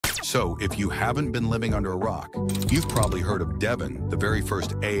So if you haven't been living under a rock, you've probably heard of Devin, the very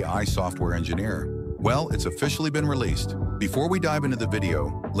first AI software engineer. Well, it's officially been released. Before we dive into the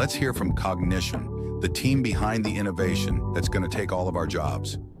video, let's hear from Cognition, the team behind the innovation that's going to take all of our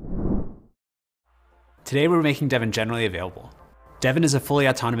jobs. Today we're making Devin generally available. Devin is a fully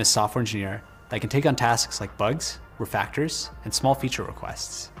autonomous software engineer that can take on tasks like bugs, refactors, and small feature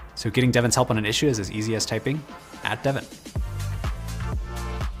requests. So getting Devin's help on an issue is as easy as typing @Devin.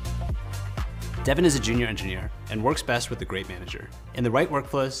 Devin is a junior engineer and works best with a great manager. In the right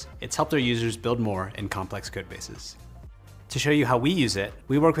workflows, it's helped our users build more in complex code bases. To show you how we use it,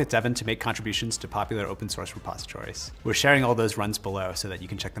 we work with Devin to make contributions to popular open source repositories. We're sharing all those runs below so that you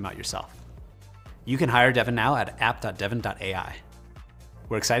can check them out yourself. You can hire Devin now at app.devin.ai.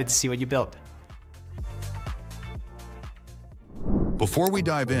 We're excited to see what you build. Before we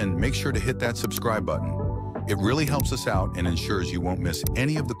dive in, make sure to hit that subscribe button. It really helps us out and ensures you won't miss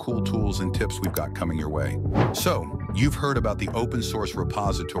any of the cool tools and tips we've got coming your way. So, you've heard about the open source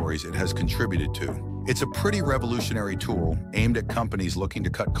repositories it has contributed to. It's a pretty revolutionary tool aimed at companies looking to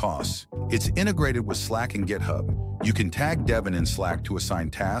cut costs. It's integrated with Slack and GitHub. You can tag Devin in Slack to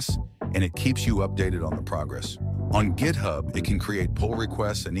assign tasks, and it keeps you updated on the progress. On GitHub, it can create pull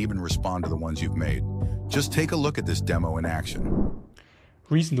requests and even respond to the ones you've made. Just take a look at this demo in action.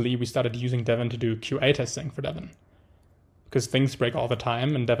 Recently, we started using Devin to do QA testing for Devin, because things break all the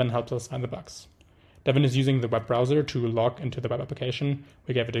time and Devin helps us find the bugs. Devin is using the web browser to log into the web application.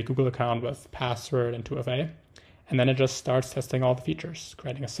 We gave it a Google account with password and 2FA, and then it just starts testing all the features,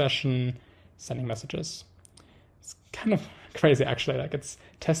 creating a session, sending messages. It's kind of crazy, actually. Like, it's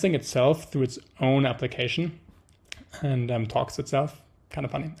testing itself through its own application and talks to itself. Kind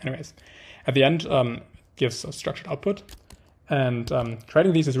of funny. Anyways, at the end, gives a structured output. And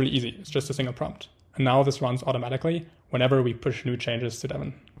creating these is really easy. It's just a single prompt. And now this runs automatically whenever we push new changes to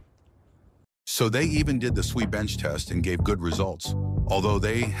Devin. So they even did the sweet bench test and gave good results. Although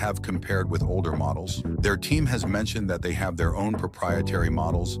they have compared with older models, their team has mentioned that they have their own proprietary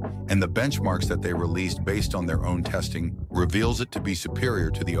models, and the benchmarks that they released based on their own testing reveals it to be superior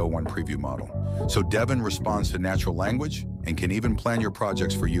to the O1 preview model. So Devin responds to natural language and can even plan your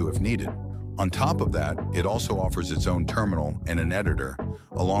projects for you if needed. On top of that, it also offers its own terminal and an editor,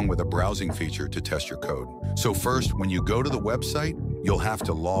 along with a browsing feature to test your code. So first, when you go to the website, you'll have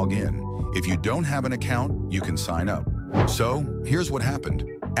to log in. If you don't have an account, you can sign up. So here's what happened.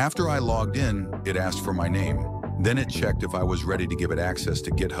 After I logged in, it asked for my name. Then it checked if I was ready to give it access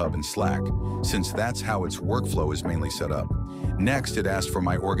to GitHub and Slack, since that's how its workflow is mainly set up. Next, it asked for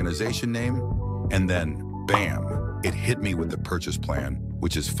my organization name, and then, bam, it hit me with the purchase plan,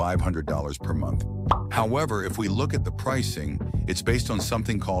 which is $500 per month. However, if we look at the pricing, it's based on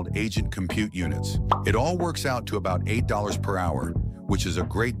something called agent compute units. It all works out to about $8 per hour, which is a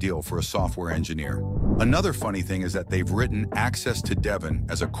great deal for a software engineer. Another funny thing is that they've written access to Devin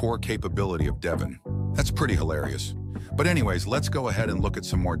as a core capability of Devin. That's pretty hilarious. But anyways, let's go ahead and look at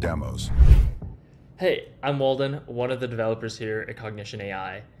some more demos. Hey, I'm Walden, one of the developers here at Cognition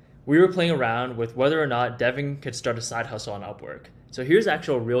AI. We were playing around with whether or not Devin could start a side hustle on Upwork. So here's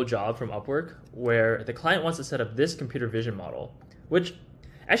actual real job from Upwork, where the client wants to set up this computer vision model, which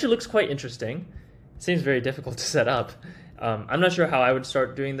actually looks quite interesting. It seems very difficult to set up. I'm not sure how I would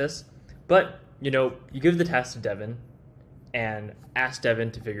start doing this, but you give the task to Devin and ask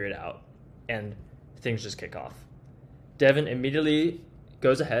Devin to figure it out, and things just kick off. Devin immediately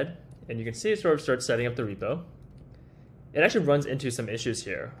goes ahead, and you can see it sort of starts setting up the repo. It actually runs into some issues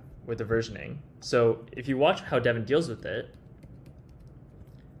here with the versioning. So if you watch how Devin deals with it,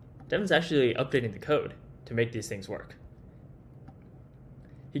 Devin's actually updating the code to make these things work.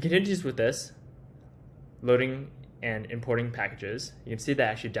 He continues with this, loading and importing packages. You can see that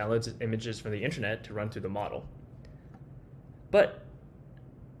actually downloads images from the internet to run through the model. But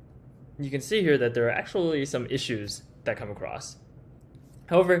you can see here that there are actually some issues that come across.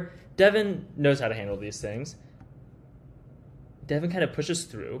 However, Devin knows how to handle these things. Devin kind of pushes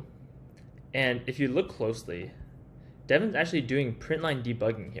through, and if you look closely, Devin's actually doing print line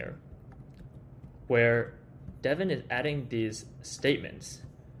debugging here, where Devin is adding these statements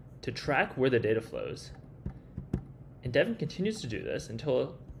to track where the data flows. And Devin continues to do this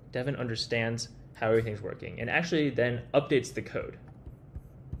until Devin understands how everything's working, and actually then updates the code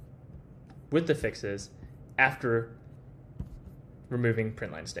with the fixes after removing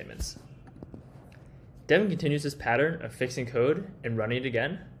print line statements. Devin continues this pattern of fixing code and running it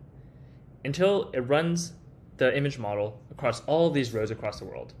again until it runs the image model across all of these rows across the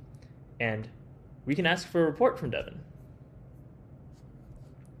world. And we can ask for a report from Devin.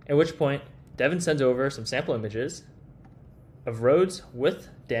 At which point, Devin sends over some sample images of roads with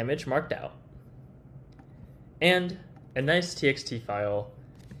damage marked out, and a nice TXT file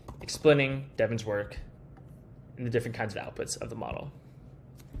explaining Devin's work and the different kinds of outputs of the model.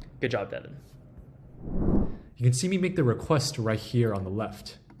 Good job, Devin. You can see me make the request right here on the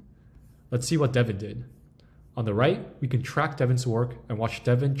left. Let's see what Devin did. On the right, we can track Devin's work and watch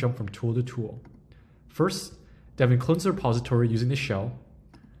Devin jump from tool to tool. First, Devin clones the repository using the shell,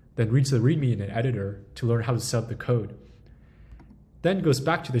 then reads the README in an editor to learn how to set up the code, then goes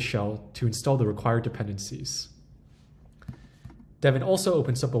back to the shell to install the required dependencies. Devin also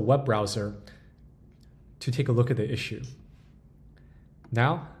opens up a web browser to take a look at the issue.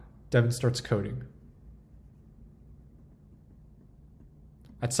 Now, Devin starts coding.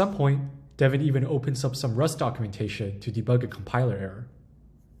 At some point, Devin even opens up some Rust documentation to debug a compiler error.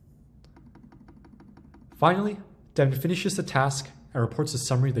 Finally, Devin finishes the task and reports a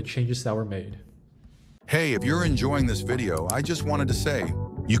summary of the changes that were made. Hey, if you're enjoying this video, I just wanted to say,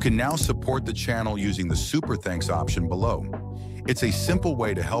 you can now support the channel using the Super Thanks option below. It's a simple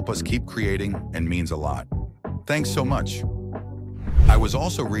way to help us keep creating and means a lot. Thanks so much. I was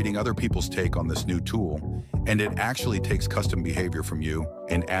also reading other people's take on this new tool, and it actually takes custom behavior from you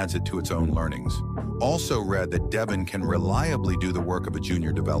and adds it to its own learnings. Also read that Devin can reliably do the work of a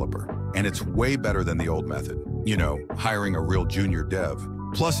junior developer, and it's way better than the old method. You know, hiring a real junior dev.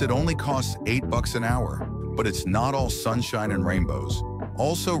 Plus, it only costs $8 an hour, but it's not all sunshine and rainbows.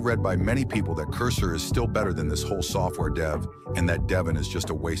 Also read by many people that Cursor is still better than this whole software dev, and that Devin is just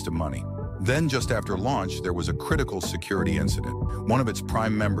a waste of money. Then just after launch, there was a critical security incident. One of its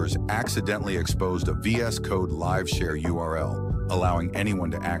prime members accidentally exposed a VS Code live share URL, allowing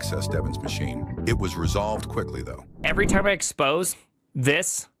anyone to access Devin's machine. It was resolved quickly though. Every time I expose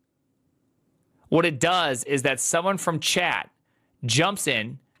this, what it does is that someone from chat jumps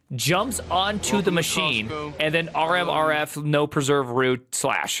in, jumps onto the machine, and then rmrf no preserve root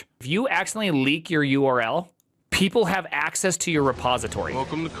 /. If you accidentally leak your URL, people have access to your repository.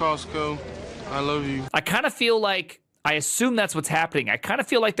 Welcome to Costco. I love you. I kind of feel like, I assume that's what's happening. I kind of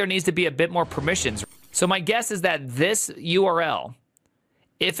feel like there needs to be a bit more permissions. So my guess is that this URL,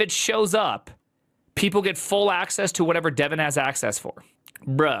 if it shows up, people get full access to whatever Devin has access for.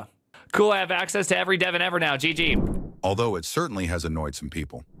 Bruh. Cool, I have access to every Devin ever now, GG. Although it certainly has annoyed some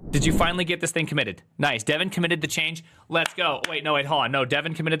people. Did you finally get this thing committed? Nice, Devin committed the change. Let's go. Wait, hold on. No,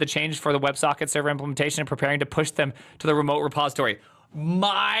 Devin committed the change for the WebSocket server implementation and preparing to push them to the remote repository.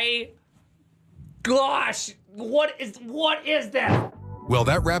 My gosh, what is that? Well,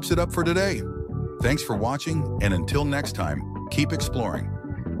 that wraps it up for today. Thanks for watching, and until next time, keep exploring.